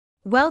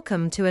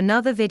Welcome to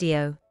another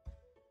video.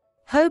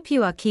 Hope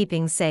you are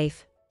keeping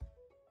safe.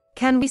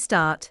 Can we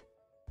start?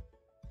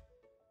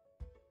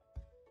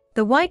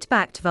 The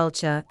white-backed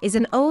vulture is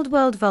an Old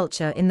World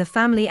vulture in the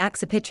family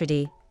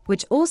Accipitridae,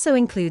 which also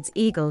includes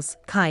eagles,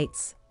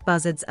 kites,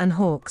 buzzards and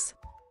hawks.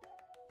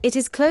 It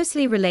is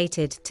closely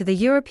related to the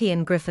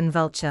European griffon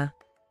vulture.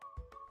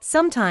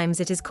 Sometimes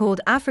it is called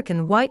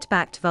African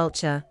white-backed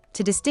vulture,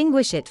 to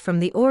distinguish it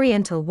from the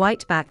Oriental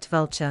white-backed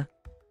vulture.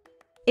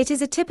 It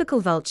is a typical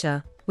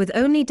vulture, with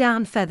only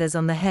down feathers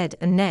on the head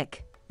and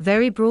neck,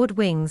 very broad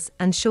wings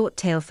and short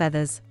tail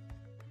feathers.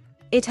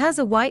 It has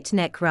a white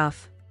neck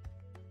ruff.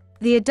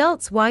 The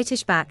adult's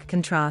whitish back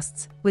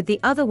contrasts with the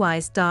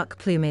otherwise dark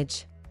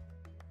plumage.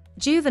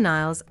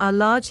 Juveniles are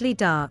largely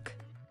dark.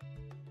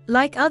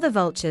 Like other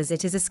vultures,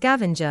 it is a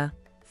scavenger,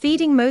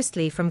 feeding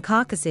mostly from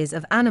carcasses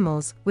of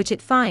animals which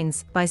it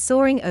finds by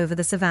soaring over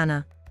the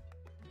savannah.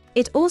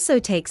 It also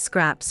takes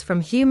scraps from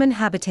human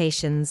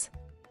habitations.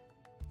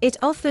 It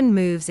often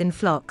moves in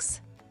flocks.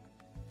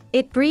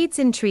 It breeds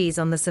in trees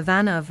on the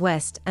savannah of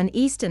West and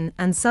Eastern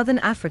and Southern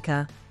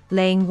Africa,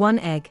 laying one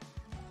egg.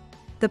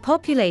 The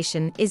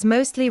population is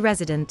mostly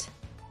resident.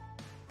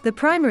 The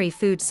primary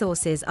food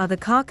sources are the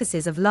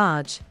carcasses of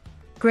large,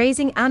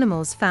 grazing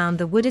animals found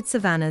the wooded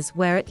savannas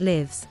where it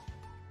lives.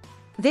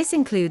 This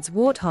includes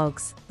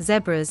warthogs,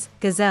 zebras,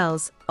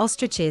 gazelles,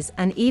 ostriches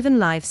and even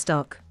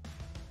livestock.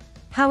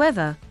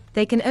 However,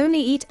 they can only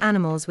eat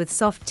animals with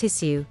soft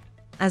tissue,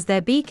 as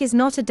their beak is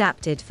not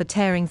adapted for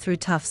tearing through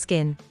tough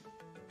skin.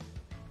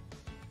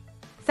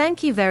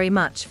 Thank you very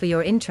much for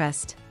your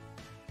interest.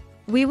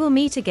 We will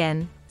meet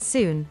again,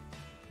 soon.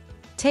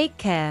 Take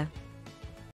care.